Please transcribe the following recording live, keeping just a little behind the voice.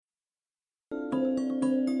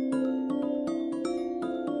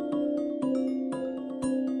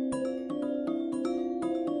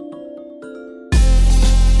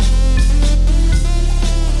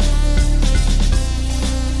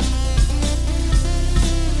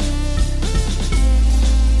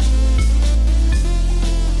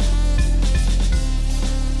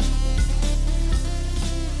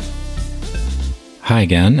Hi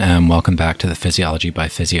again, and welcome back to the Physiology by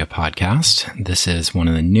Physio podcast. This is one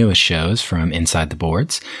of the newest shows from Inside the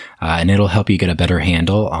Boards, and it'll help you get a better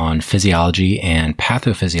handle on physiology and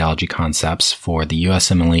pathophysiology concepts for the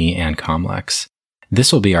USMLE and COMLEX.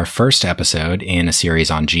 This will be our first episode in a series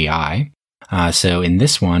on GI. So in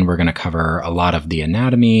this one, we're going to cover a lot of the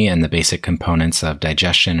anatomy and the basic components of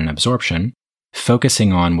digestion and absorption,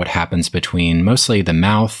 focusing on what happens between mostly the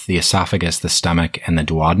mouth, the esophagus, the stomach, and the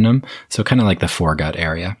duodenum, so kind of like the foregut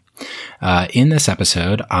area. In this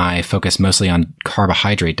episode, I focus mostly on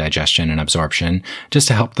carbohydrate digestion and absorption, just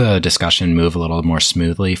to help the discussion move a little more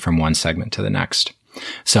smoothly from one segment to the next.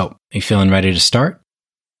 So, are you feeling ready to start?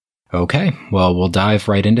 Okay, well, we'll dive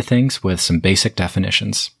right into things with some basic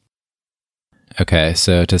definitions. Okay,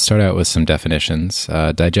 so to start out with some definitions,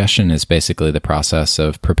 digestion is basically the process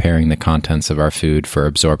of preparing the contents of our food for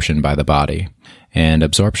absorption by the body. And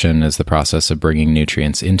absorption is the process of bringing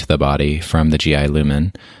nutrients into the body from the GI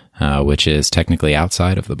lumen, which is technically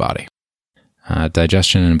outside of the body.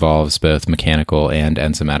 Digestion involves both mechanical and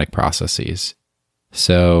enzymatic processes.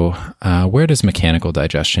 So, where does mechanical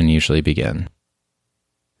digestion usually begin?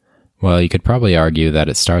 Well, you could probably argue that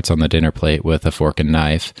it starts on the dinner plate with a fork and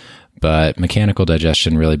knife, but mechanical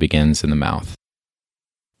digestion really begins in the mouth.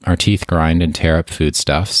 Our teeth grind and tear up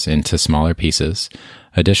foodstuffs into smaller pieces.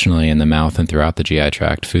 Additionally, in the mouth and throughout the GI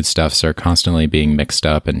tract, foodstuffs are constantly being mixed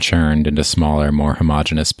up and churned into smaller, more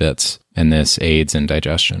homogeneous bits, and this aids in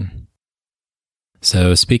digestion.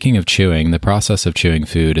 So, speaking of chewing, the process of chewing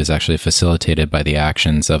food is actually facilitated by the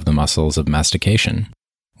actions of the muscles of mastication,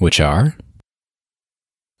 which are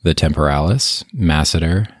the temporalis,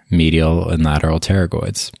 masseter, medial, and lateral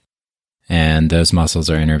pterygoids. And those muscles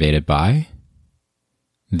are innervated by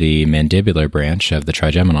the mandibular branch of the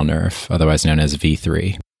trigeminal nerve, otherwise known as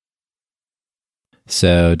V3.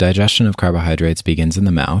 So, digestion of carbohydrates begins in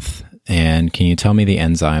the mouth, and can you tell me the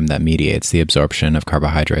enzyme that mediates the absorption of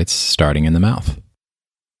carbohydrates starting in the mouth?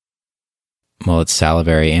 Well, it's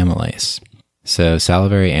salivary amylase. So,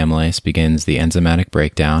 salivary amylase begins the enzymatic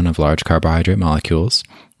breakdown of large carbohydrate molecules,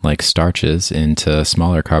 like starches, into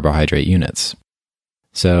smaller carbohydrate units.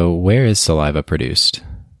 So, where is saliva produced?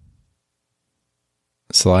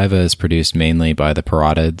 Saliva is produced mainly by the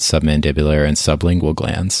parotid, submandibular, and sublingual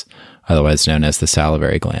glands, otherwise known as the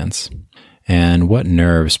salivary glands. And what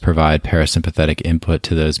nerves provide parasympathetic input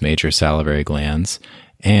to those major salivary glands,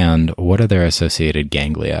 and what are their associated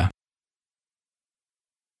ganglia?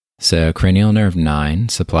 So, cranial nerve 9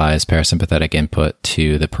 supplies parasympathetic input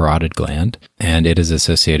to the parotid gland, and it is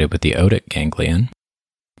associated with the otic ganglion.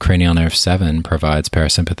 Cranial nerve 7 provides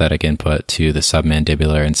parasympathetic input to the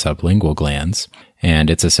submandibular and sublingual glands, and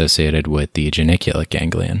it's associated with the geniculate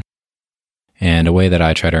ganglion. And a way that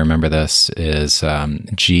I try to remember this is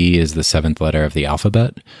G is the 7th letter of the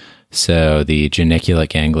alphabet, so the geniculate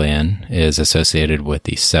ganglion is associated with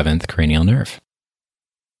the 7th cranial nerve.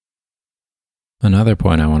 Another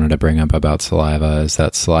point I wanted to bring up about saliva is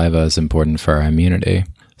that saliva is important for our immunity.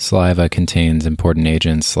 Saliva contains important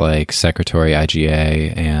agents like secretory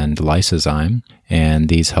IgA and lysozyme, and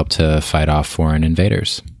these help to fight off foreign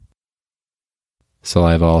invaders.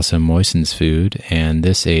 Saliva also moistens food, and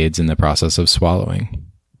this aids in the process of swallowing.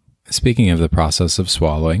 Speaking of the process of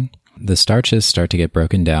swallowing, the starches start to get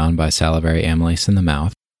broken down by salivary amylase in the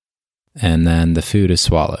mouth, and then the food is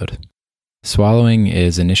swallowed. Swallowing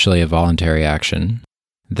is initially a voluntary action,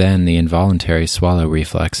 then the involuntary swallow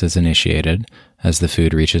reflex is initiated as the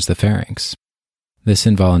food reaches the pharynx. This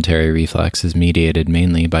involuntary reflex is mediated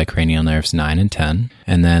mainly by cranial nerves 9 and 10,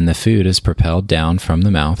 and then the food is propelled down from the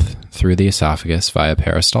mouth through the esophagus via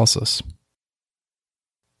peristalsis.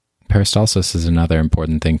 Peristalsis is another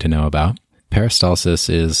important thing to know about. Peristalsis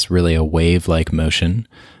is really a wave-like motion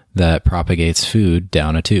that propagates food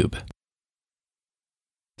down a tube.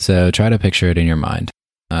 So try to picture it in your mind.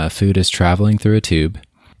 Food is traveling through a tube,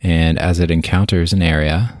 and as it encounters an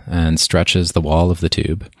area and stretches the wall of the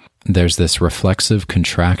tube, there's this reflexive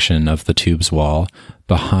contraction of the tube's wall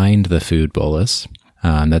behind the food bolus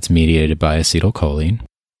that's mediated by acetylcholine,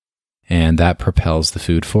 and that propels the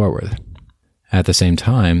food forward. At the same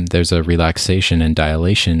time, there's a relaxation and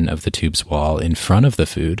dilation of the tube's wall in front of the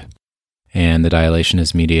food, and the dilation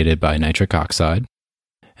is mediated by nitric oxide,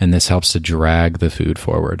 and this helps to drag the food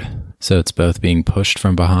forward. So it's both being pushed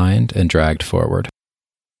from behind and dragged forward.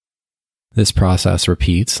 This process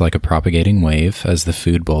repeats like a propagating wave as the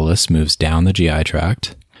food bolus moves down the GI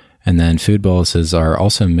tract, and then food boluses are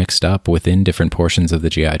also mixed up within different portions of the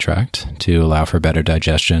GI tract to allow for better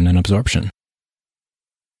digestion and absorption.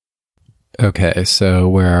 Okay, so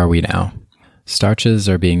where are we now? Starches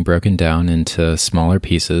are being broken down into smaller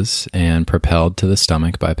pieces and propelled to the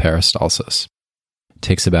stomach by peristalsis.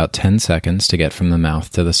 takes about 10 seconds to get from the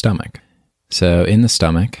mouth to the stomach. So in the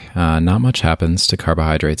stomach, not much happens to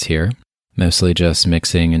carbohydrates here, mostly just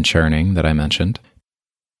mixing and churning that I mentioned.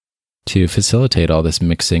 To facilitate all this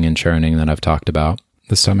mixing and churning that I've talked about,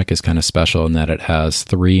 the stomach is kind of special in that it has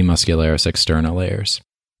 3 muscularis externa layers.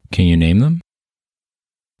 Can you name them?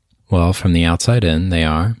 Well, from the outside in, they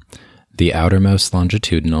are the outermost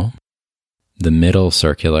longitudinal, the middle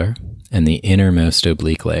circular, and the innermost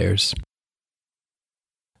oblique layers.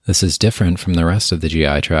 This is different from the rest of the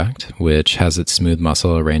GI tract, which has its smooth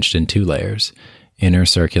muscle arranged in 2 layers, inner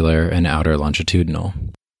circular and outer longitudinal.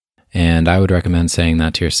 And I would recommend saying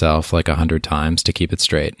that to yourself like 100 times to keep it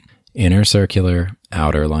straight. Inner circular,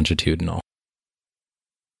 outer longitudinal.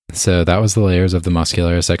 So that was the layers of the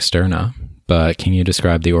muscularis externa, but can you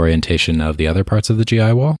describe the orientation of the other parts of the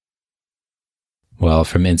GI wall? Well,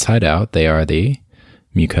 from inside out, they are the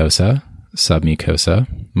mucosa, submucosa,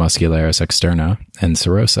 muscularis externa, and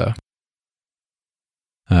serosa.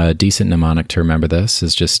 A decent mnemonic to remember this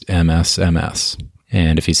is just MSMS.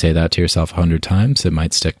 And if you say that to yourself 100 times, it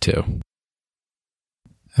might stick too.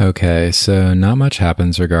 Okay, so not much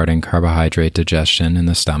happens regarding carbohydrate digestion in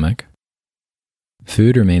the stomach.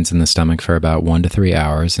 Food remains in the stomach for about 1 to 3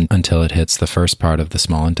 hours until it hits the first part of the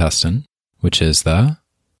small intestine, which is the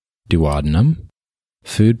duodenum.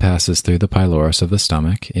 Food passes through the pylorus of the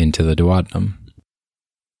stomach into the duodenum.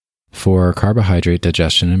 For carbohydrate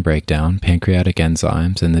digestion and breakdown, pancreatic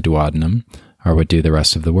enzymes in the duodenum are what do the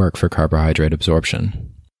rest of the work for carbohydrate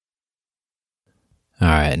absorption. All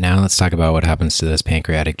right, now let's talk about what happens to those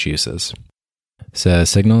pancreatic juices. So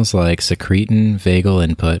signals like secretin, vagal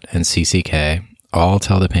input, and CCK all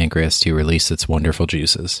tell the pancreas to release its wonderful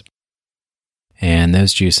juices. And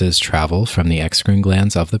those juices travel from the excrete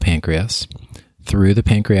glands of the pancreas through the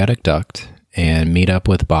pancreatic duct and meet up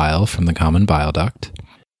with bile from the common bile duct.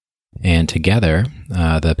 And together,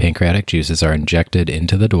 the pancreatic juices are injected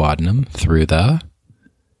into the duodenum through the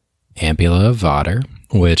ampulla of Vater,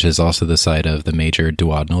 which is also the site of the major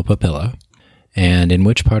duodenal papilla. And in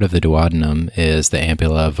which part of the duodenum is the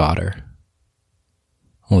ampulla of Vater?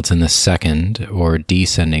 Well, it's in the second or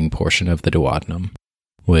descending portion of the duodenum,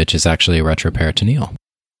 which is actually retroperitoneal.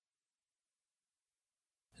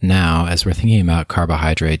 Now, as we're thinking about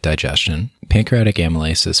carbohydrate digestion, pancreatic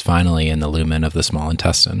amylase is finally in the lumen of the small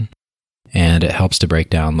intestine, and it helps to break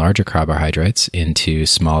down larger carbohydrates into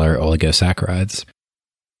smaller oligosaccharides.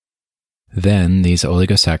 Then, these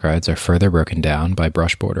oligosaccharides are further broken down by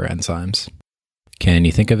brush border enzymes. Can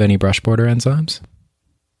you think of any brush border enzymes?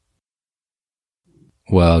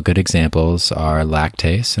 Well, good examples are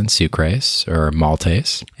lactase and sucrase, or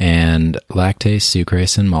maltase. And lactase,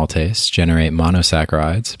 sucrase, and maltase generate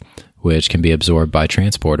monosaccharides, which can be absorbed by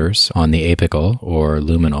transporters on the apical or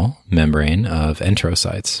luminal membrane of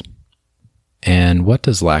enterocytes. And what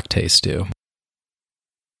does lactase do?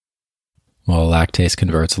 Well, lactase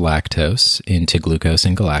converts lactose into glucose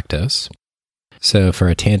and galactose. So for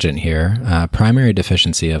a tangent here, primary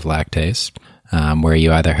deficiency of lactase, where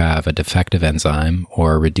you either have a defective enzyme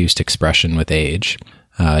or reduced expression with age.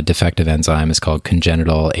 Defective enzyme is called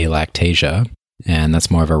congenital alactasia, and that's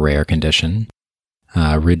more of a rare condition.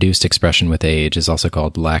 Reduced expression with age is also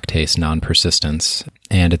called lactase non-persistence,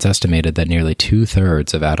 and it's estimated that nearly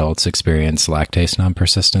 2/3 of adults experience lactase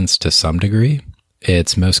non-persistence to some degree.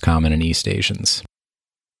 It's most common in East Asians.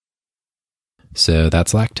 So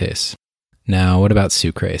that's lactase. Now, what about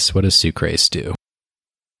sucrase? What does sucrase do?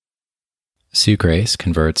 Sucrase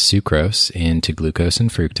converts sucrose into glucose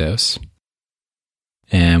and fructose.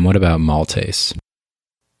 And what about maltase?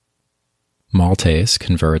 Maltase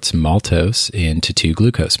converts maltose into 2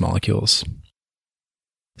 glucose molecules.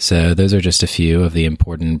 So those are just a few of the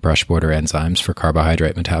important brush border enzymes for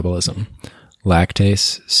carbohydrate metabolism: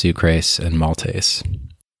 lactase, sucrase, and maltase.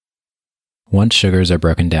 Once sugars are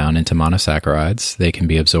broken down into monosaccharides, they can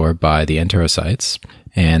be absorbed by the enterocytes,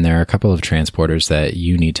 and there are a couple of transporters that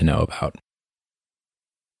you need to know about.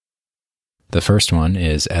 The first one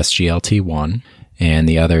is SGLT1, and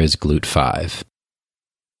the other is GLUT5.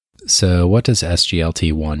 So what does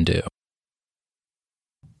SGLT1 do?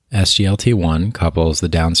 SGLT1 couples the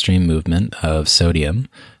downstream movement of sodium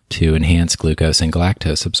to enhance glucose and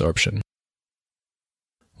galactose absorption.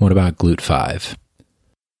 What about GLUT5?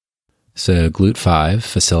 So GLUT5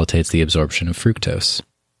 facilitates the absorption of fructose.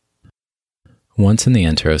 Once in the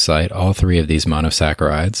enterocyte, all 3 of these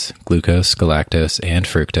monosaccharides, glucose, galactose, and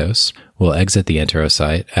fructose, will exit the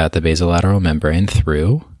enterocyte at the basolateral membrane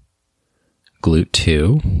through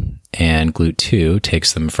GLUT2, and GLUT2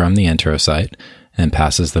 takes them from the enterocyte and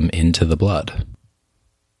passes them into the blood.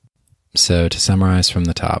 So to summarize from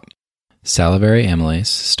the top, Salivary amylase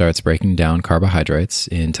starts breaking down carbohydrates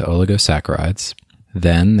into oligosaccharides.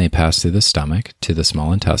 Then they pass through the stomach to the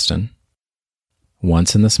small intestine.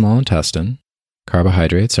 Once in the small intestine,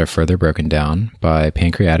 carbohydrates are further broken down by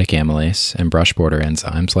pancreatic amylase and brush border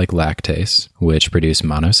enzymes like lactase, which produce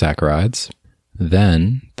monosaccharides.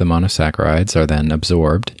 Then, the monosaccharides are then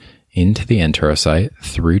absorbed into the enterocyte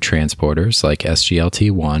through transporters like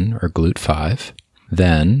SGLT1 or GLUT5.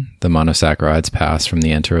 Then, the monosaccharides pass from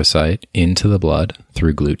the enterocyte into the blood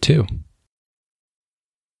through GLUT2.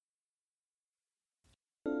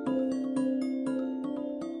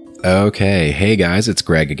 Okay, hey guys, it's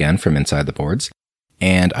Greg again from Inside the Boards,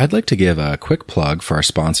 and I'd like to give a quick plug for our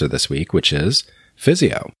sponsor this week, which is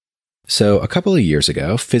Physio. So a couple of years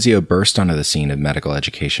ago, Physio burst onto the scene of medical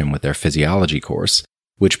education with their physiology course,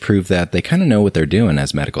 which proved that they kind of know what they're doing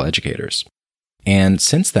as medical educators. And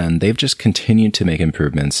since then, they've just continued to make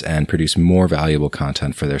improvements and produce more valuable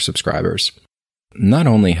content for their subscribers. Not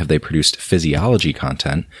only have they produced physiology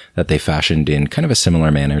content that they fashioned in kind of a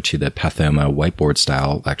similar manner to the Pathoma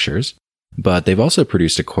whiteboard-style lectures, but they've also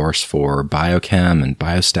produced a course for biochem and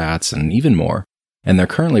biostats and even more. And they're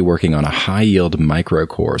currently working on a high-yield micro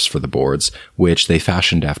course for the boards, which they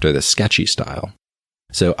fashioned after the sketchy style.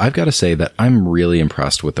 So I've got to say that I'm really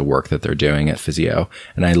impressed with the work that they're doing at Physio,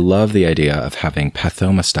 and I love the idea of having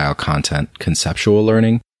Pathoma-style content, conceptual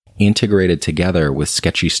learning, integrated together with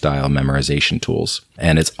sketchy-style memorization tools,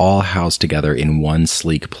 and it's all housed together in one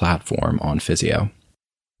sleek platform on Physio.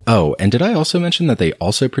 Oh, and did I also mention that they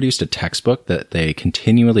also produced a textbook that they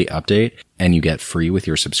continually update and you get free with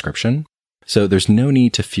your subscription? So there's no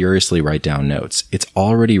need to furiously write down notes. It's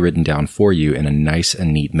already written down for you in a nice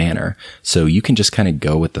and neat manner, so you can just kind of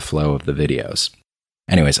go with the flow of the videos.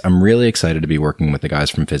 Anyways, I'm really excited to be working with the guys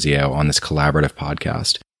from Physio on this collaborative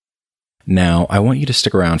podcast. Now, I want you to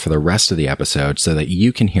stick around for the rest of the episode so that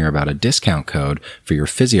you can hear about a discount code for your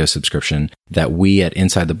Physio subscription that we at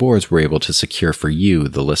Inside the Boards were able to secure for you,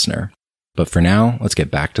 the listener. But for now, let's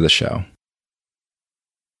get back to the show.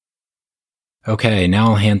 Okay, now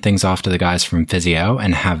I'll hand things off to the guys from Physio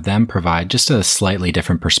and have them provide just a slightly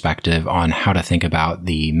different perspective on how to think about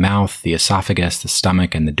the mouth, the esophagus, the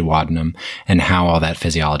stomach, and the duodenum, and how all that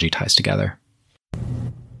physiology ties together.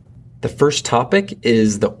 The first topic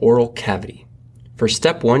is the oral cavity. For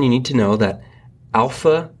step 1, you need to know that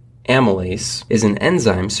alpha amylase is an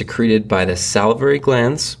enzyme secreted by the salivary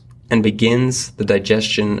glands and begins the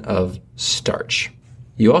digestion of starch.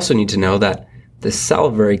 You also need to know that the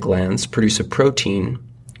salivary glands produce a protein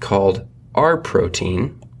called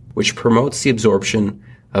R-protein, which promotes the absorption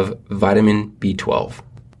of vitamin B12.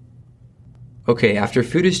 Okay, after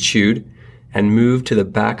food is chewed and moved to the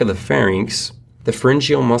back of the pharynx, the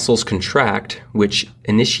pharyngeal muscles contract, which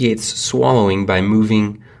initiates swallowing by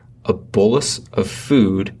moving a bolus of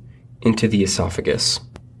food into the esophagus.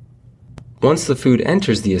 Once the food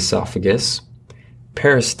enters the esophagus,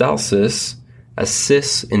 peristalsis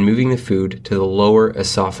assists in moving the food to the lower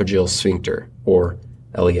esophageal sphincter, or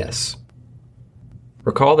LES.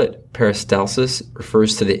 Recall that peristalsis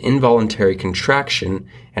refers to the involuntary contraction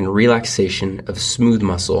and relaxation of smooth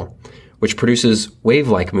muscle, which produces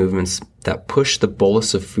wave-like movements that push the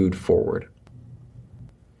bolus of food forward.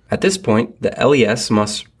 At this point, the LES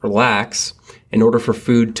must relax in order for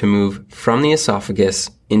food to move from the esophagus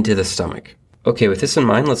into the stomach. Okay, with this in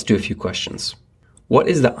mind, let's do a few questions. What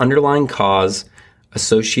is the underlying cause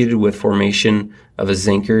associated with formation of a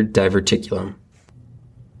Zenker diverticulum?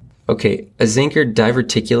 Okay, a Zenker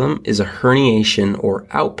diverticulum is a herniation or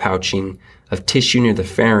outpouching of tissue near the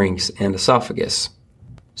pharynx and esophagus.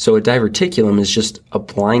 So a diverticulum is just a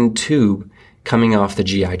blind tube coming off the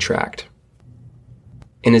GI tract.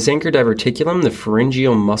 In a Zenker diverticulum, the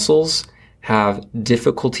pharyngeal muscles have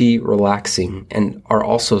difficulty relaxing and are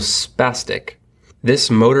also spastic.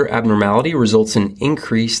 This motor abnormality results in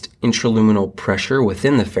increased intraluminal pressure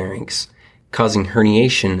within the pharynx, causing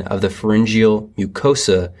herniation of the pharyngeal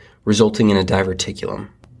mucosa, resulting in a diverticulum.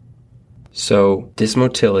 So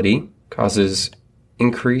dysmotility causes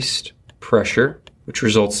increased pressure, which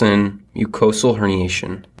results in mucosal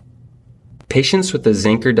herniation. Patients with the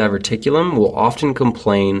Zenker diverticulum will often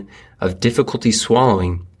complain of difficulty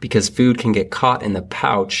swallowing because food can get caught in the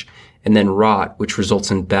pouch and then rot, which results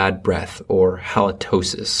in bad breath or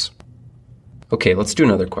halitosis. Okay, let's do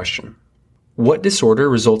another question. What disorder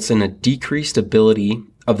results in a decreased ability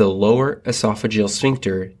of the lower esophageal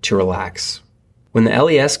sphincter to relax? When the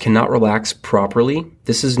LES cannot relax properly,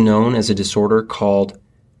 this is known as a disorder called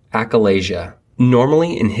achalasia.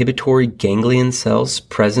 Normally, inhibitory ganglion cells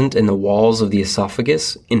present in the walls of the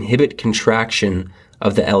esophagus inhibit contraction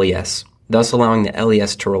of the LES, thus allowing the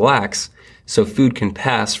LES to relax so food can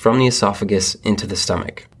pass from the esophagus into the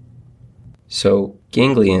stomach. So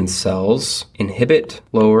ganglion cells inhibit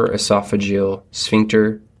lower esophageal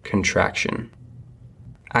sphincter contraction.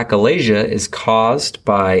 Achalasia is caused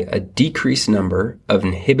by a decreased number of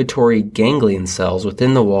inhibitory ganglion cells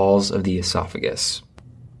within the walls of the esophagus.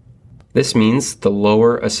 This means the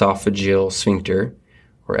lower esophageal sphincter,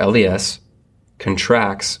 or LES,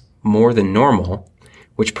 contracts more than normal,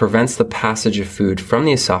 which prevents the passage of food from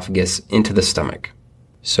the esophagus into the stomach.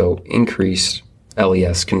 So increased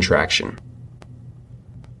LES contraction.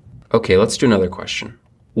 Okay, let's do another question.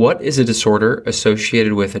 What is a disorder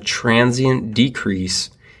associated with a transient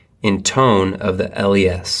decrease in tone of the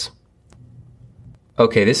LES?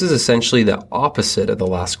 Okay, this is essentially the opposite of the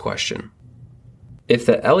last question. If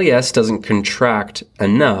the LES doesn't contract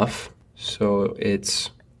enough, so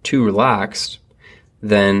it's too relaxed,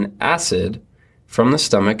 then acid from the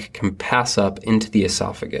stomach can pass up into the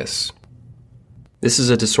esophagus. This is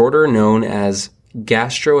a disorder known as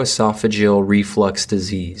gastroesophageal reflux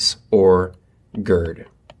disease, or GERD.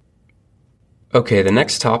 Okay, the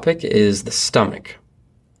next topic is the stomach.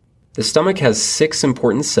 The stomach has 6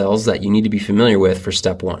 important cells that you need to be familiar with for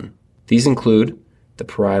step 1. These include the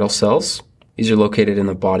parietal cells. These are located in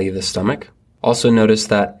the body of the stomach. Also notice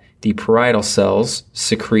that the parietal cells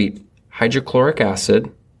secrete hydrochloric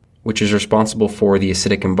acid, which is responsible for the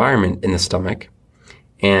acidic environment in the stomach,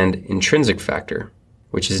 and intrinsic factor,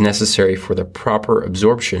 which is necessary for the proper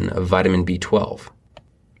absorption of vitamin B12.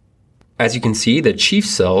 As you can see, the chief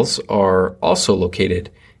cells are also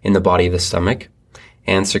located in the body of the stomach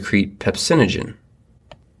and secrete pepsinogen.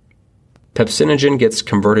 Pepsinogen gets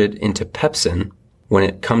converted into pepsin when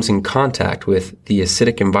it comes in contact with the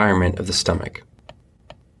acidic environment of the stomach.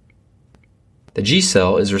 The G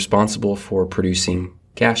cell is responsible for producing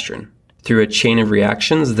gastrin. Through a chain of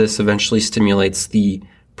reactions, this eventually stimulates the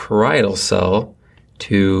parietal cell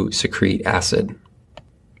to secrete acid.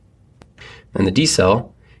 And the D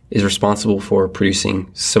cell is responsible for producing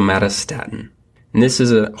somatostatin. And this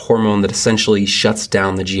is a hormone that essentially shuts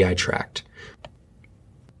down the GI tract.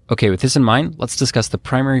 Okay, with this in mind, let's discuss the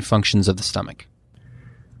primary functions of the stomach.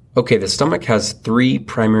 Okay, the stomach has 3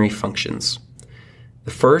 primary functions.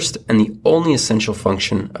 The first and the only essential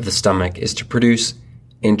function of the stomach is to produce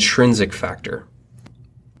intrinsic factor.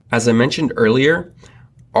 As I mentioned earlier,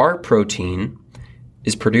 R protein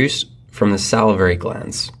is produced from the salivary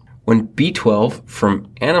glands. When B12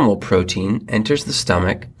 from animal protein enters the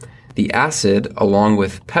stomach, the acid, along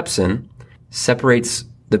with pepsin, separates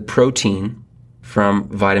the protein from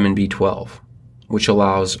vitamin B12, which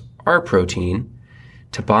allows R protein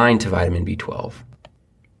to bind to vitamin B12.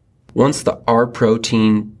 Once the R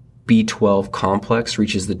protein B12 complex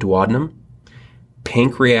reaches the duodenum,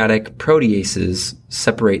 pancreatic proteases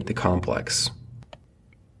separate the complex.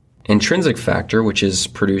 Intrinsic factor, which is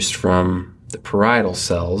produced from the parietal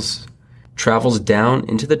cells, travels down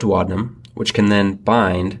into the duodenum, which can then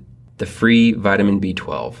bind the free vitamin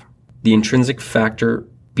B12. The intrinsic factor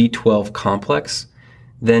B12 complex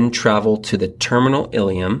then travel to the terminal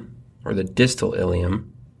ileum, or the distal ileum,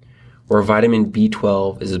 where vitamin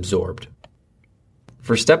B12 is absorbed.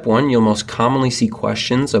 For step 1, you'll most commonly see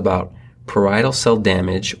questions about parietal cell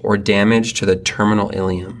damage or damage to the terminal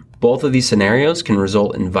ileum. Both of these scenarios can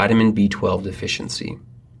result in vitamin B12 deficiency.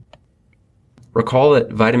 Recall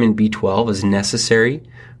that vitamin B12 is necessary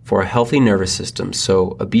for a healthy nervous system,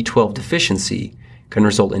 so a B12 deficiency can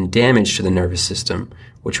result in damage to the nervous system,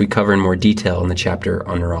 which we cover in more detail in the chapter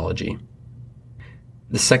on neurology.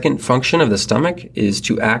 The second function of the stomach is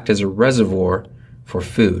to act as a reservoir for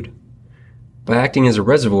food. By acting as a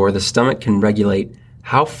reservoir, the stomach can regulate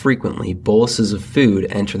how frequently boluses of food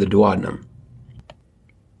enter the duodenum.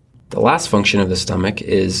 The last function of the stomach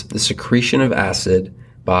is the secretion of acid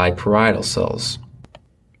by parietal cells.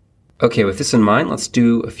 Okay, with this in mind, let's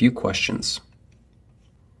do a few questions.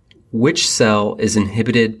 Which cell is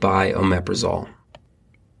inhibited by omeprazole?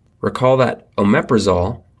 Recall that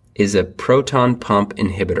omeprazole is a proton pump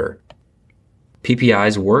inhibitor.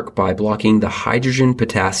 PPIs work by blocking the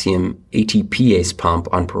hydrogen-potassium ATPase pump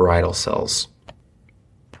on parietal cells.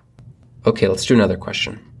 Okay, let's do another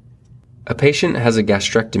question. A patient has a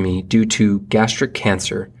gastrectomy due to gastric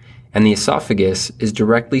cancer, and the esophagus is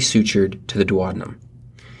directly sutured to the duodenum.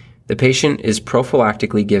 The patient is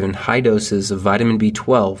prophylactically given high doses of vitamin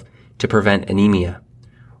B12 to prevent anemia.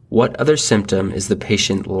 What other symptom is the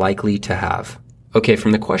patient likely to have? Okay,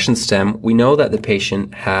 from the question stem, we know that the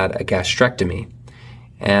patient had a gastrectomy,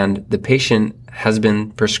 and the patient has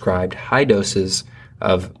been prescribed high doses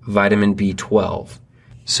of vitamin B12.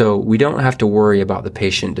 So we don't have to worry about the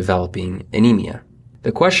patient developing anemia.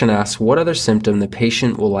 The question asks what other symptom the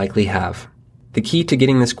patient will likely have. The key to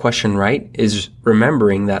getting this question right is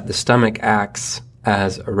remembering that the stomach acts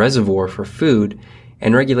as a reservoir for food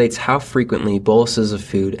and regulates how frequently boluses of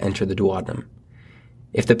food enter the duodenum.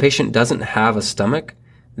 If the patient doesn't have a stomach,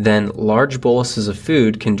 then large boluses of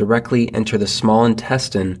food can directly enter the small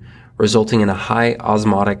intestine, resulting in a high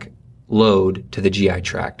osmotic load to the GI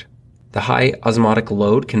tract. The high osmotic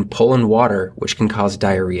load can pull in water, which can cause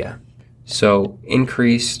diarrhea. So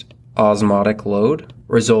increased osmotic load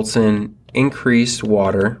results in increased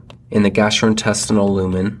water in the gastrointestinal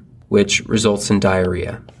lumen, which results in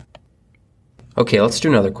diarrhea. Okay, let's do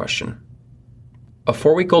another question. A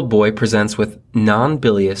 4-week-old boy presents with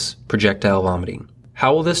non-bilious projectile vomiting.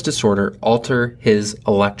 How will this disorder alter his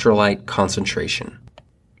electrolyte concentration?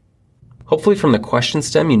 Hopefully from the question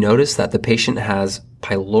stem you notice that the patient has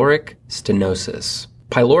pyloric stenosis.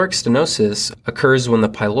 Pyloric stenosis occurs when the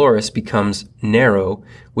pylorus becomes narrow,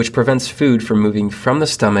 which prevents food from moving from the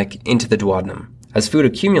stomach into the duodenum. As food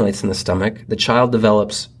accumulates in the stomach, the child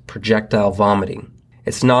develops projectile vomiting.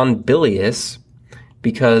 It's non-bilious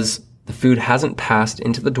because the food hasn't passed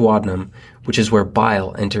into the duodenum, which is where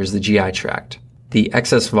bile enters the GI tract. The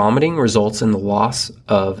excess vomiting results in the loss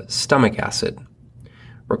of stomach acid.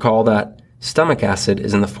 Recall that stomach acid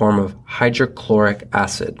is in the form of hydrochloric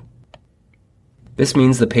acid. This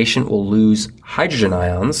means the patient will lose hydrogen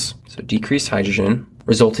ions, so decreased hydrogen,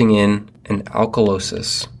 resulting in an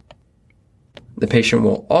alkalosis. The patient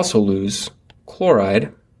will also lose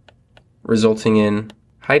chloride, resulting in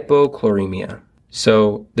hypochloremia.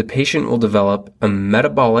 So the patient will develop a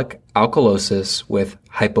metabolic alkalosis with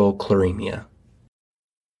hypochloremia.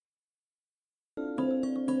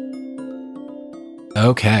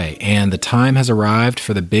 Okay, and the time has arrived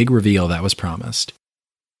for the big reveal that was promised.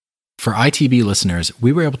 For ITB listeners,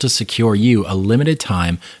 we were able to secure you a limited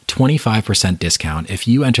time 25% discount if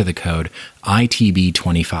you enter the code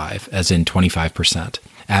ITB25, as in 25%,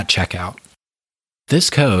 at checkout. This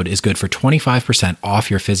code is good for 25% off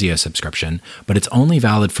your Physio subscription, but it's only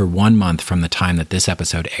valid for 1 month from the time that this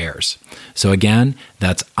episode airs. So again,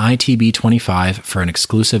 that's ITB25 for an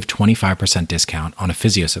exclusive 25% discount on a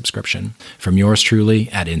Physio subscription from yours truly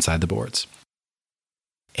at Inside the Boards.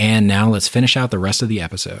 And now let's finish out the rest of the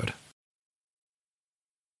episode.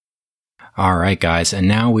 All right, guys, and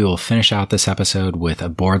now we will finish out this episode with a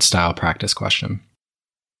board-style practice question.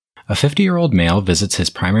 A 50-year-old male visits his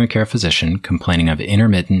primary care physician complaining of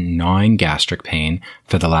intermittent gnawing gastric pain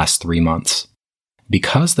for the last 3 months.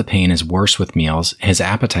 Because the pain is worse with meals, his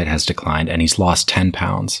appetite has declined and he's lost 10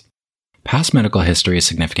 pounds. Past medical history is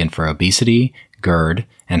significant for obesity, GERD,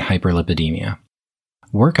 and hyperlipidemia.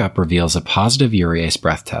 Workup reveals a positive urease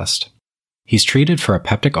breath test. He's treated for a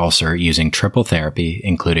peptic ulcer using triple therapy,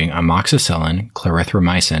 including amoxicillin,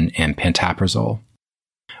 clarithromycin, and pantoprazole.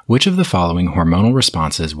 Which of the following hormonal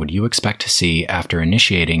responses would you expect to see after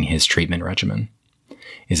initiating his treatment regimen?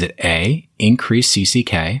 Is it A, increased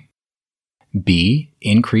CCK, B,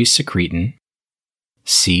 increased secretin,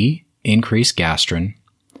 C, increased gastrin,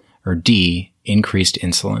 or D, increased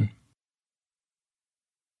insulin?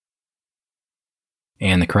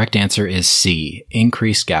 And the correct answer is C,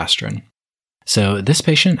 increased gastrin. So this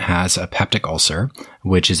patient has a peptic ulcer,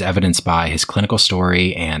 which is evidenced by his clinical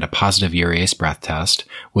story and a positive urease breath test,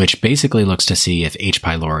 which basically looks to see if H.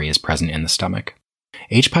 pylori is present in the stomach.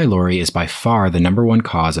 H. pylori is by far the #1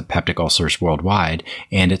 cause of peptic ulcers worldwide,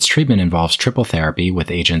 and its treatment involves triple therapy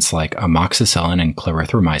with agents like amoxicillin and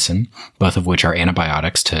clarithromycin, both of which are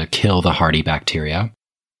antibiotics to kill the hardy bacteria,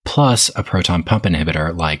 plus a proton pump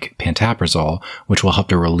inhibitor like pantoprazole, which will help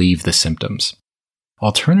to relieve the symptoms.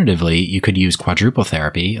 Alternatively, you could use quadruple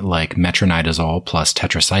therapy like metronidazole plus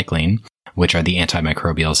tetracycline, which are the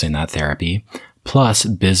antimicrobials in that therapy, plus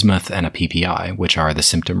bismuth and a PPI, which are the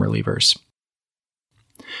symptom relievers.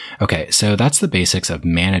 Okay, so that's the basics of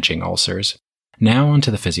managing ulcers. Now on to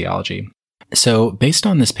the physiology. So based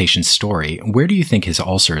on this patient's story, where do you think his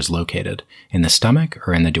ulcer is located? In the stomach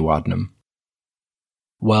or in the duodenum?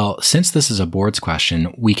 Well, since this is a boards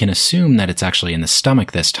question, we can assume that it's actually in the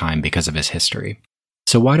stomach this time because of his history.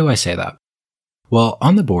 So why do I say that? Well,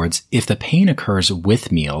 on the boards, if the pain occurs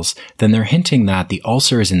with meals, then they're hinting that the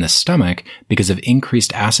ulcer is in the stomach because of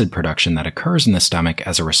increased acid production that occurs in the stomach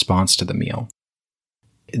as a response to the meal.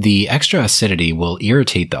 The extra acidity will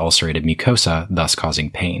irritate the ulcerated mucosa, thus causing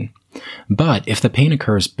pain. But if the pain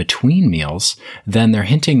occurs between meals, then they're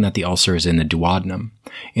hinting that the ulcer is in the duodenum.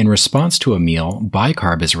 In response to a meal,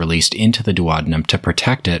 bicarb is released into the duodenum to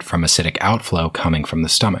protect it from acidic outflow coming from the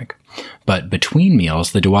stomach. But between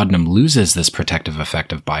meals, the duodenum loses this protective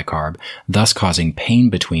effect of bicarb, thus causing pain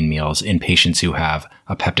between meals in patients who have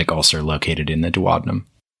a peptic ulcer located in the duodenum.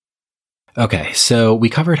 Okay, so we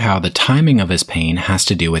covered how the timing of his pain has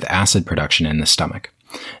to do with acid production in the stomach.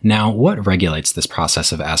 Now, what regulates this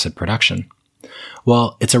process of acid production?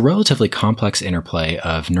 Well, it's a relatively complex interplay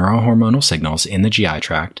of neurohormonal signals in the GI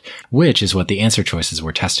tract, which is what the answer choices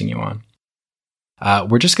we're testing you on.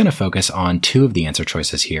 We're just going to focus on two of the answer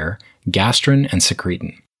choices here, gastrin and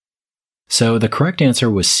secretin. So the correct answer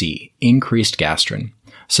was C, increased gastrin.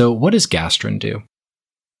 So what does gastrin do?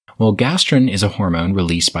 Well, gastrin is a hormone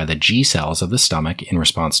released by the G cells of the stomach in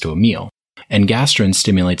response to a meal, and gastrin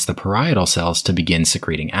stimulates the parietal cells to begin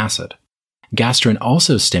secreting acid. Gastrin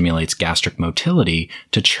also stimulates gastric motility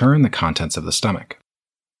to churn the contents of the stomach.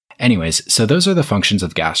 Anyways, so those are the functions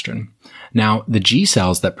of gastrin. Now, the G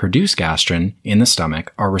cells that produce gastrin in the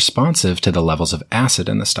stomach are responsive to the levels of acid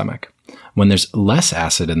in the stomach. When there's less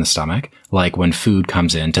acid in the stomach, like when food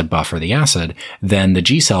comes in to buffer the acid, then the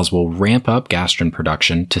G cells will ramp up gastrin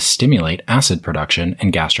production to stimulate acid production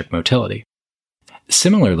and gastric motility.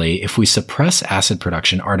 Similarly, if we suppress acid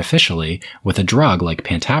production artificially with a drug like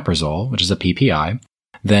pantoprazole, which is a PPI,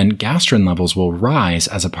 then gastrin levels will rise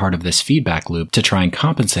as a part of this feedback loop to try and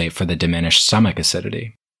compensate for the diminished stomach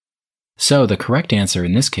acidity. So the correct answer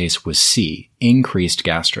in this case was C, increased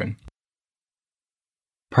gastrin.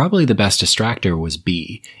 Probably the best distractor was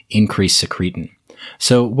B, increased secretin.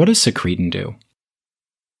 So what does secretin do?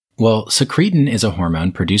 Well, secretin is a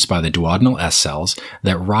hormone produced by the duodenal S cells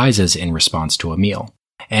that rises in response to a meal,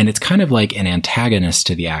 and it's kind of like an antagonist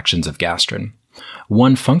to the actions of gastrin.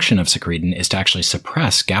 One function of secretin is to actually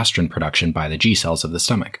suppress gastrin production by the G cells of the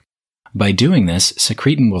stomach. By doing this,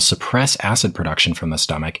 secretin will suppress acid production from the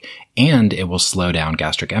stomach, and it will slow down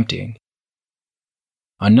gastric emptying.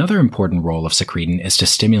 Another important role of secretin is to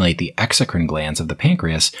stimulate the exocrine glands of the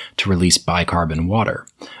pancreas to release bicarb and water,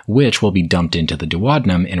 which will be dumped into the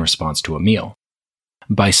duodenum in response to a meal.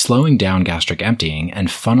 By slowing down gastric emptying and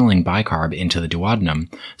funneling bicarb into the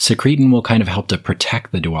duodenum, secretin will kind of help to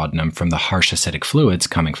protect the duodenum from the harsh acidic fluids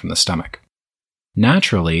coming from the stomach.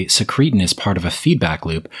 Naturally, secretin is part of a feedback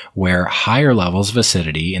loop where higher levels of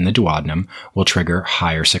acidity in the duodenum will trigger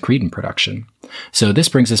higher secretin production. So this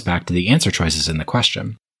brings us back to the answer choices in the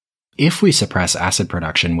question. If we suppress acid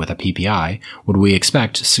production with a PPI, would we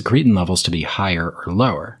expect secretin levels to be higher or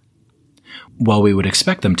lower? Well, we would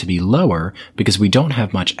expect them to be lower because we don't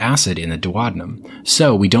have much acid in the duodenum,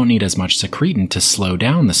 so we don't need as much secretin to slow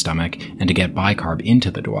down the stomach and to get bicarb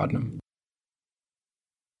into the duodenum.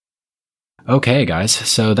 Okay, guys,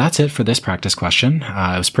 so that's it for this practice question.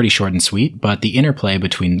 It was pretty short and sweet, but the interplay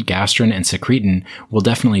between gastrin and secretin will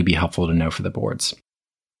definitely be helpful to know for the boards.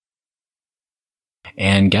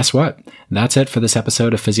 And guess what? That's it for this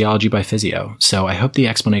episode of Physiology by Physio. So I hope the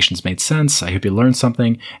explanations made sense. I hope you learned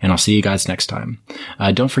something, and I'll see you guys next time.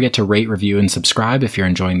 Don't forget to rate, review, and subscribe if you're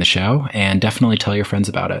enjoying the show, and definitely tell your friends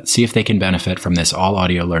about it. See if they can benefit from this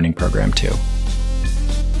all-audio learning program too.